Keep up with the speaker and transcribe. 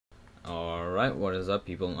Alright, what is up,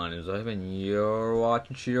 people? My name is Zohib and you're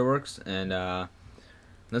watching CHEETAH, and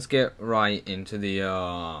let's get right into the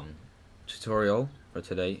tutorial for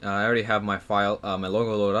today. I already have my file, my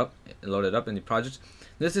logo loaded up in the project.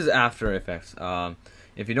 This is After Effects.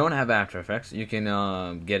 If you don't have After Effects, you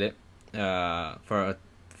can get it for a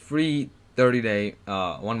free 30-day,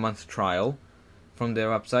 1-month trial from their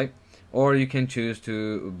website, or you can choose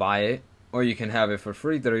to buy it, or you can have it for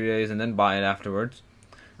free 30 days and then buy it afterwards.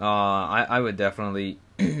 I would definitely,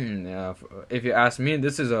 if you ask me,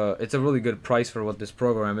 it's a really good price for what this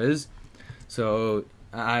program is, so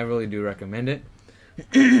I really do recommend it.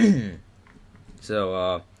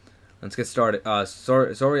 So let's get started.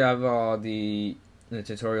 Sorry, I have the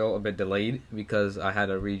tutorial a bit delayed because I had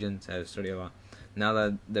a Regents at study a lot. Now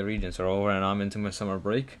that the Regents are over and I'm into my summer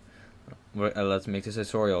break, let's make this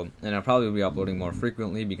tutorial, and I'll probably be uploading more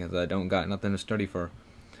frequently because I don't got nothing to study for.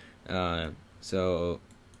 So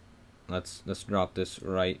let's drop this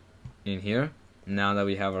right in here. Now that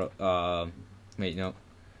we have our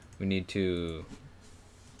we need to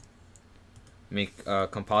make a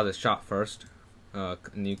composite shot first.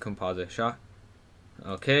 New composite shot.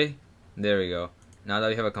 Okay, there we go. Now that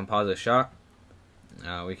we have a composite shot,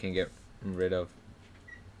 we can get rid of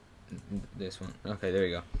this one. Okay, there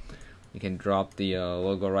you go. You can drop the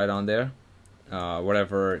logo right on there,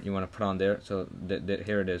 whatever you want to put on there. So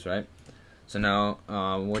here it is, right? So now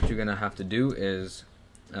what you're gonna have to do is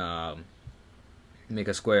make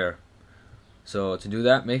a square. So to do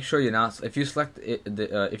that, make sure you're not, if you select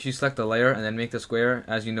the layer and then make the square,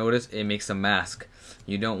 as you notice, it makes a mask.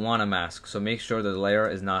 You don't want a mask, so make sure the layer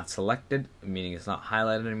is not selected, meaning it's not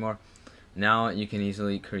highlighted anymore. Now you can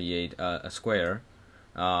easily create a square,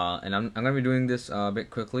 and I'm gonna be doing this a bit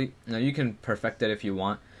quickly. Now you can perfect it if you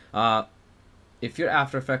want. If your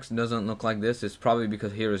After Effects doesn't look like this, it's probably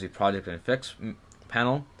because here is the Project and Effects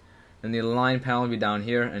panel, and the Align panel will be down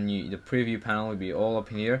here, and the Preview panel will be all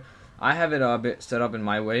up in here. I have it a bit set up in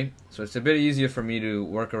my way, so it's a bit easier for me to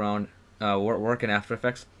work around, work in After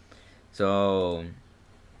Effects. So,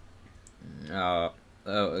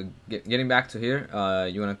 getting back to here,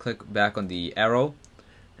 you want to click back on the arrow,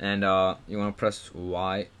 and you want to press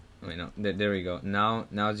Y. Wait, no, there we go. Now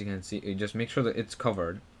as you can see, you just make sure that it's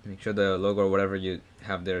covered. Make sure the logo or whatever you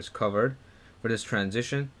have there is covered. For this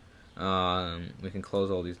transition, we can close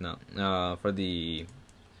all these now. For the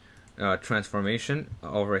transformation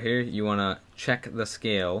over here, you want to check the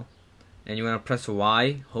scale, and you want to press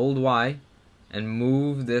Y, hold Y, and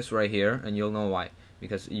move this right here, and you'll know why.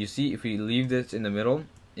 Because you see, if we leave this in the middle,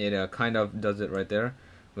 it kind of does it right there.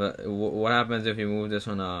 But what happens if you move this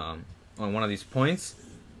on one of these points?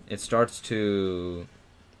 It starts to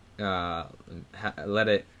let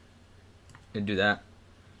it do that.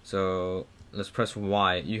 So let's press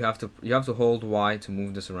Y. You have to hold Y to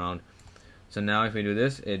move this around. So now if we do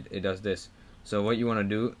this, it does this. So what you want to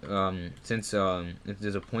do, since if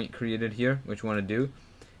there's a point created here, what you want to do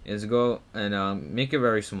is go and make it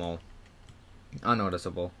very small,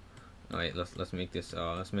 unnoticeable. All right, let's make this.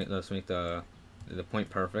 Let's make the point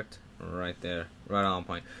perfect right there, right on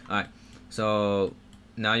point. All right. So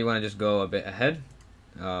now you want to just go a bit ahead,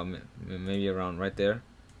 maybe around right there.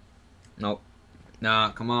 Nope.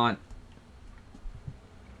 Nah, come on.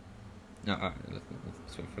 No,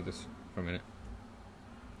 let's wait for this for a minute.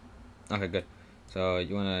 Okay, good. So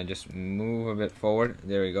you want to just move a bit forward.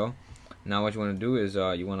 There we go. Now what you want to do is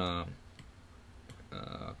you want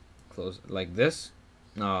to close like this.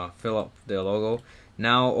 Fill up the logo.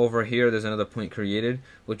 Now over here there's another point created.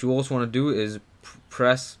 What you also want to do is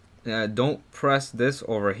press. Don't press this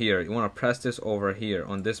over here. You want to press this over here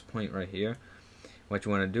on this point right here. What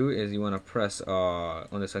you want to do is you want to press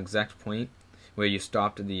on this exact point where you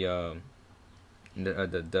stopped the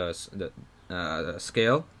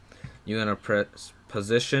scale. You're gonna press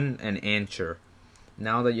position and anchor.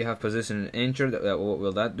 Now that you have position and anchor, what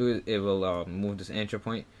will that do? It will move this anchor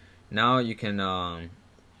point. Now you can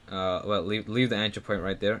well, leave the anchor point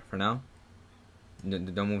right there for now.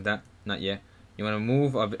 Don't move that, not yet. You want to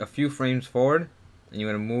move a few frames forward, and you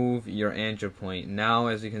want to move your anchor point. Now,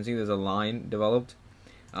 as you can see, there's a line developed.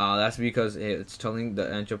 That's because it's telling the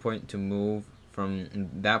anchor point to move from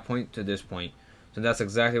that point to this point. So that's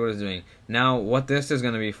exactly what it's doing. Now, what this is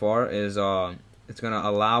going to be for is it's going to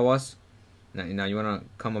allow us. Now you want to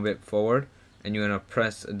come a bit forward, and you want to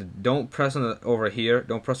press. Don't press on over here.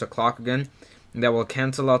 Don't press the clock again. That will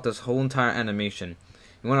cancel out this whole entire animation.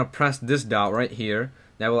 You want to press this dot right here.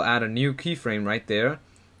 That will add a new keyframe right there.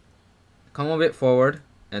 Come a bit forward,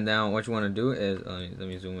 and then what you want to do is let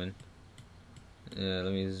me zoom in.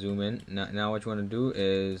 Let me zoom in. Now what you want to do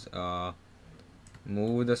is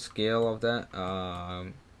move the scale of that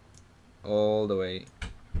all the way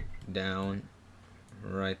down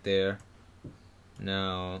right there.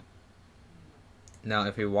 Now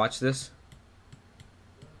if we watch this,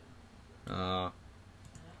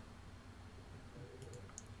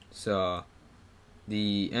 so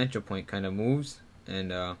the entry point kind of moves,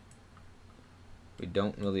 and we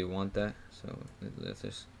don't really want that, so let's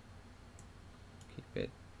just keep it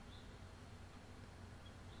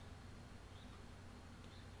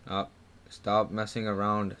up. Stop messing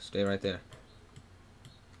around, stay right there.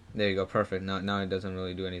 There you go, perfect. Now it doesn't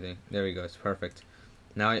really do anything. There we go, it's perfect.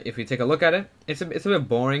 Now if we take a look at it, it's a bit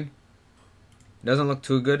boring. It doesn't look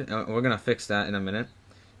too good. We're gonna fix that in a minute.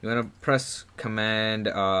 You're gonna press command,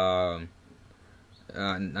 not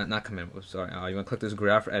command. Sorry. You wanna click this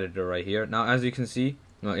graph editor right here. Now, as you can see,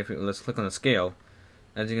 let's click on the scale.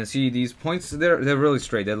 As you can see, these points they're really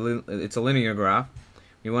straight. It's a linear graph.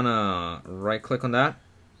 You wanna right click on that.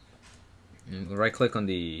 Right click on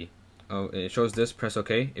the. Oh, it shows this. Press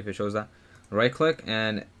OK if it shows that. Right click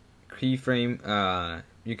and keyframe.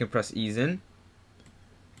 You can press ease in.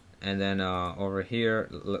 And then over here,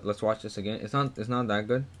 let's watch this again. It's not that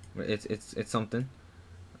good, but it's something.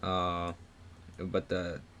 But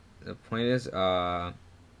the point is, I'm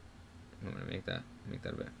gonna make that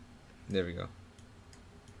a bit. There we go.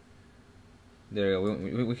 There we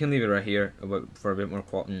go. We can leave it right here, but for a bit more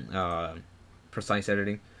precise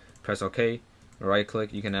editing, press OK. Right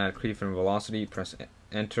click. You can add keyframe velocity. Press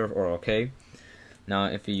Enter or OK. Now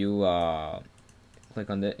if you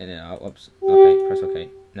click on it and oops. Okay. Press OK.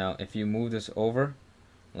 Now if you move this over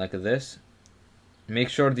like this, make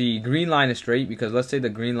sure the green line is straight, because let's say the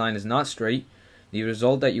green line is not straight, the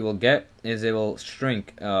result that you will get is it will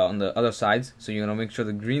shrink on the other sides. So you're going to make sure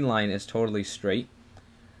the green line is totally straight,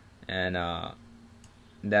 and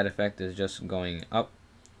that effect is just going up.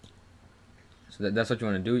 So that's what you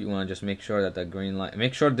want to do. You want to just make sure that the green line,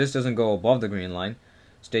 make sure this doesn't go above the green line,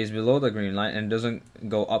 stays below the green line, and doesn't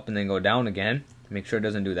go up and then go down again. Make sure it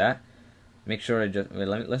doesn't do that. Make sure it just, wait,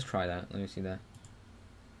 let's try that. Let me see that.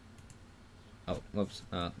 Oh, whoops.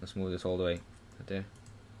 Let's move this all the way right there.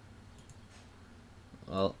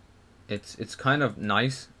 Well, it's kind of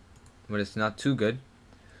nice, but it's not too good.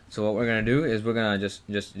 So what we're gonna do is we're gonna just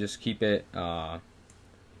keep it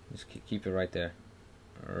keep it right there,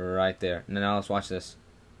 right there. Now let's watch this.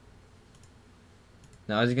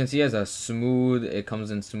 Now as you can see, as a smooth, it comes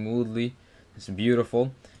in smoothly. It's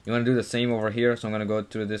beautiful. You want to do the same over here, so I'm going to go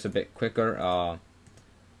through this a bit quicker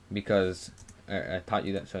because I taught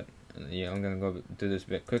you that. So yeah, I'm going to go do this a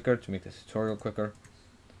bit quicker to make this tutorial quicker.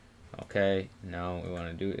 Okay, now what we want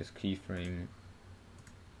to do is keyframe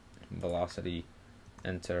velocity,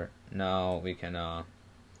 enter. Now we can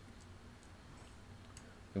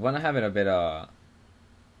we want to have it a bit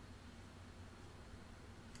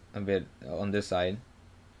on this side.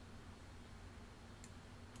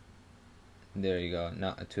 There you go.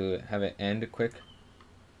 Now to have it end quick,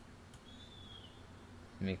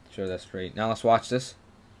 make sure that's straight. Now let's watch this.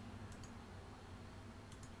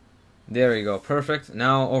 There you go, perfect.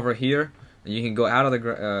 Now over here, you can go out of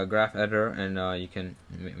the graph editor, and you can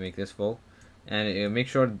make this full, and make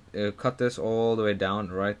sure cut this all the way down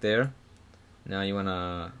right there. Now you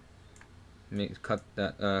wanna cut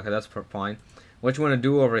that. That's fine. What you want to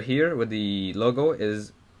do over here with the logo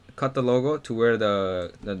is cut the logo to where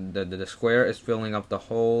the square is filling up the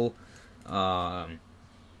whole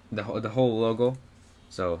the whole logo.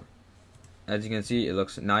 So as you can see, it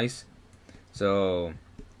looks nice. So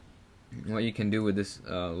what you can do with this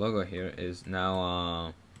logo here is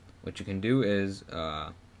now what you can do is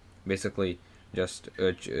basically just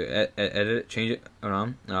edit it, change it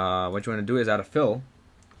around. What you want to do is add a fill.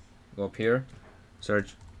 Go up here,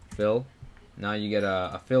 search fill. Now you get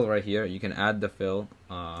a fill right here. You can add the fill.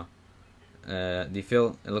 The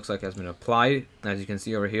fill, it looks like, has been applied. As you can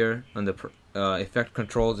see over here on the effect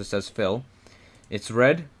controls, it says fill. It's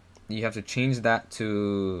red. You have to change that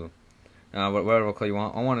to whatever color you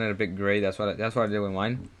want. I want it a bit gray. That's what I did with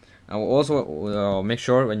mine. I will also make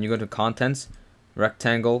sure when you go to contents,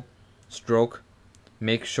 rectangle, stroke,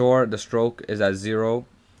 make sure the stroke is at 0.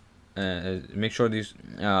 Make sure these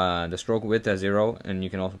the stroke width at 0, and you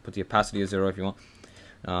can also put the opacity at 0 if you want.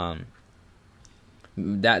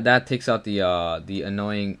 That takes out the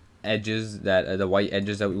annoying edges, that the white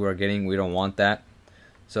edges that we were getting. We don't want that.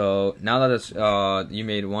 So now that it's you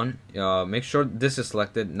made one, make sure this is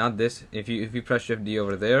selected, not this. If you press Shift D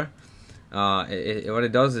over there, what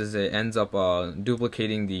it does is it ends up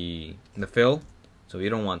duplicating the fill. So you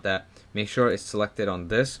don't want that. Make sure it's selected on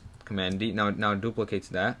this. Command D now duplicates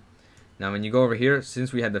that. Now when you go over here,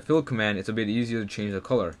 since we had the fill command, it's a bit easier to change the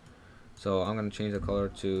color. So I'm going to change the color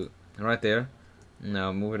to right there.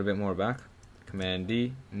 Now move it a bit more back. Command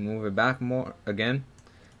D, move it back more again.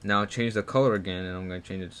 Now change the color again, and I'm going to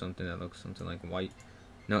change it to something that looks something like white.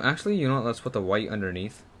 No, actually, you know what? Let's put the white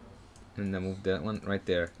underneath. And then move that one right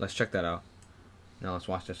there. Let's check that out. Now let's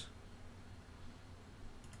watch this.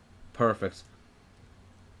 Perfect.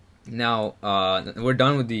 Now, we're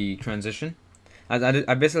done with the transition.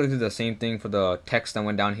 I basically did the same thing for the text that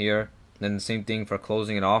went down here. Then the same thing for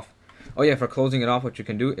closing it off. Oh yeah, for closing it off, what you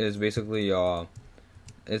can do is basically,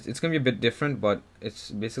 it's going to be a bit different, but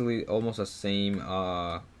it's basically almost the same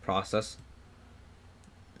process.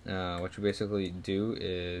 What you basically do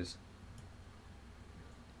is,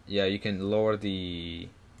 yeah, you can lower the,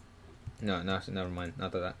 no, never mind,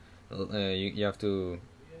 not that. You have to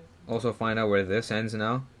also find out where this ends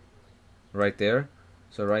now, right there.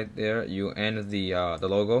 So right there, you end the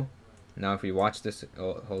logo. Now if you watch this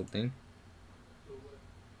whole thing,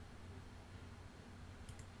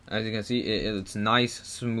 as you can see, it's nice,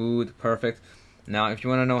 smooth, perfect. Now if you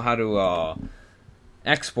want to know how to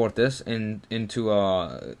export this into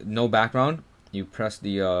no background, you press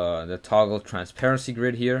the toggle transparency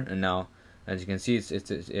grid here, and now as you can see,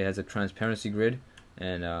 it has a transparency grid,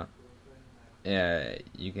 and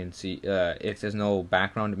you can see if there's no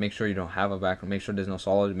background, make sure you don't have a background, make sure there's no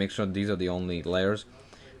solid, make sure these are the only layers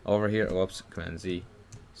over here. Whoops, Command Z,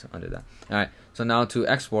 so undo that. Alright, so now to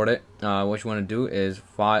export it, what you want to do is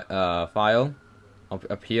file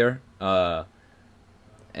up here,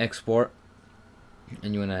 export,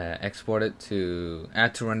 and you want to export it to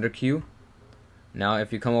add to render queue. Now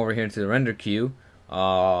if you come over here to the render queue,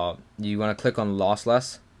 you want to click on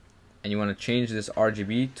lossless, and you want to change this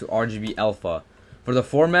RGB to RGB alpha. For the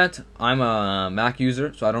format, I'm a Mac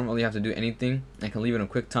user, so I don't really have to do anything. I can leave it in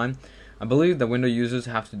QuickTime. I believe the Windows users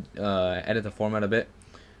have to edit the format a bit,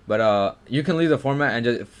 but you can leave the format and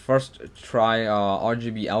just first try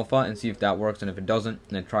RGB alpha and see if that works, and if it doesn't,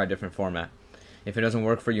 then try a different format. If it doesn't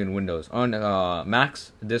work for you in Windows, on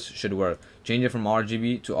Macs, this should work. Change it from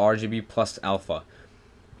RGB to RGB plus alpha.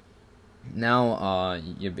 Now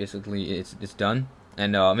you basically it's done,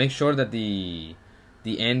 and make sure that the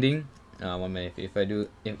ending. 1 minute.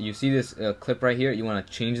 If you see this clip right here, you want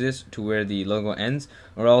to change this to where the logo ends,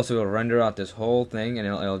 or else it will render out this whole thing, and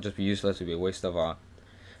it'll just be useless. It'll be a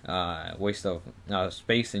waste of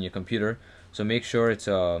space in your computer. So make sure it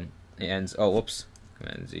ends. Oh, whoops.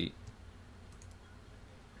 Command Z.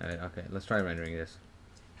 Alright, okay, let's try rendering this.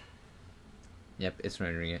 Yep, it's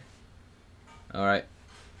rendering it. Alright.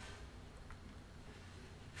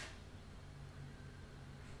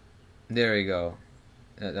 There we go.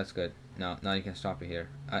 That's good. Now you can stop it here.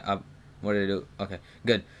 What did it do? Okay,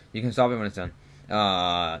 good. You can stop it when it's done.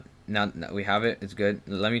 Now we have it. It's good.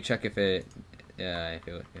 Let me check if it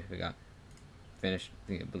got finished.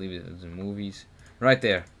 I believe it was in movies. Right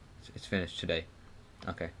there. It's finished today.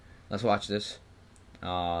 Okay, let's watch this.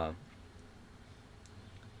 So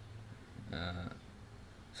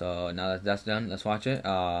now that that's done, let's watch it.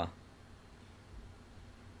 Now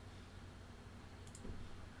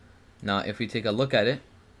if we take a look at it,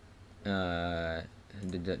 don't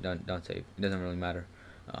save. It doesn't really matter.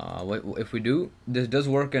 What if we do? This does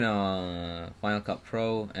work in Final Cut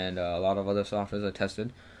Pro and a lot of other softwares I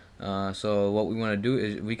tested. So what we want to do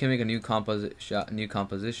is we can make a new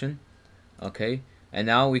composition. Okay. And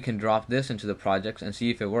now we can drop this into the projects and see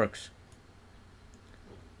if it works.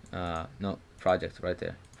 No, project right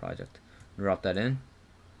there. Project. Drop that in.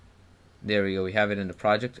 There we go. We have it in the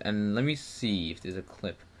project. And let me see if there's a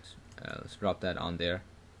clip. Let's drop that on there.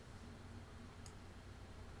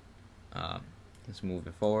 Let's move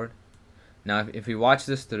it forward. Now, if we watch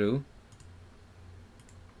this through.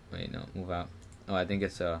 Wait, no, move out. Oh, I think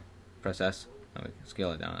it's press S. Oh, we can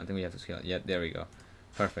scale it down. I think we have to scale it. Yep, there we go.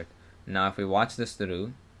 Perfect. Now if we watch this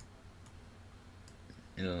through,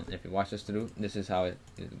 if you watch this through, this is how it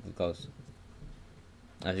goes.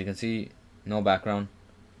 As you can see, no background.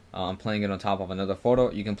 I'm playing it on top of another photo.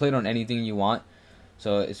 You can play it on anything you want,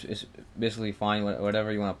 so it's basically fine,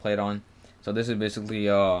 whatever you want to play it on. So this is basically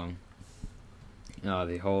the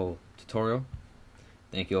whole tutorial.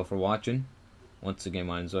 Thank you all for watching. Once again,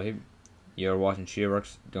 my name is Zohib. You're watching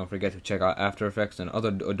CHEETAH. Don't forget to check out After Effects and other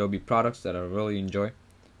Adobe products that I really enjoy.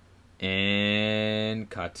 And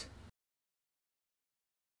cut.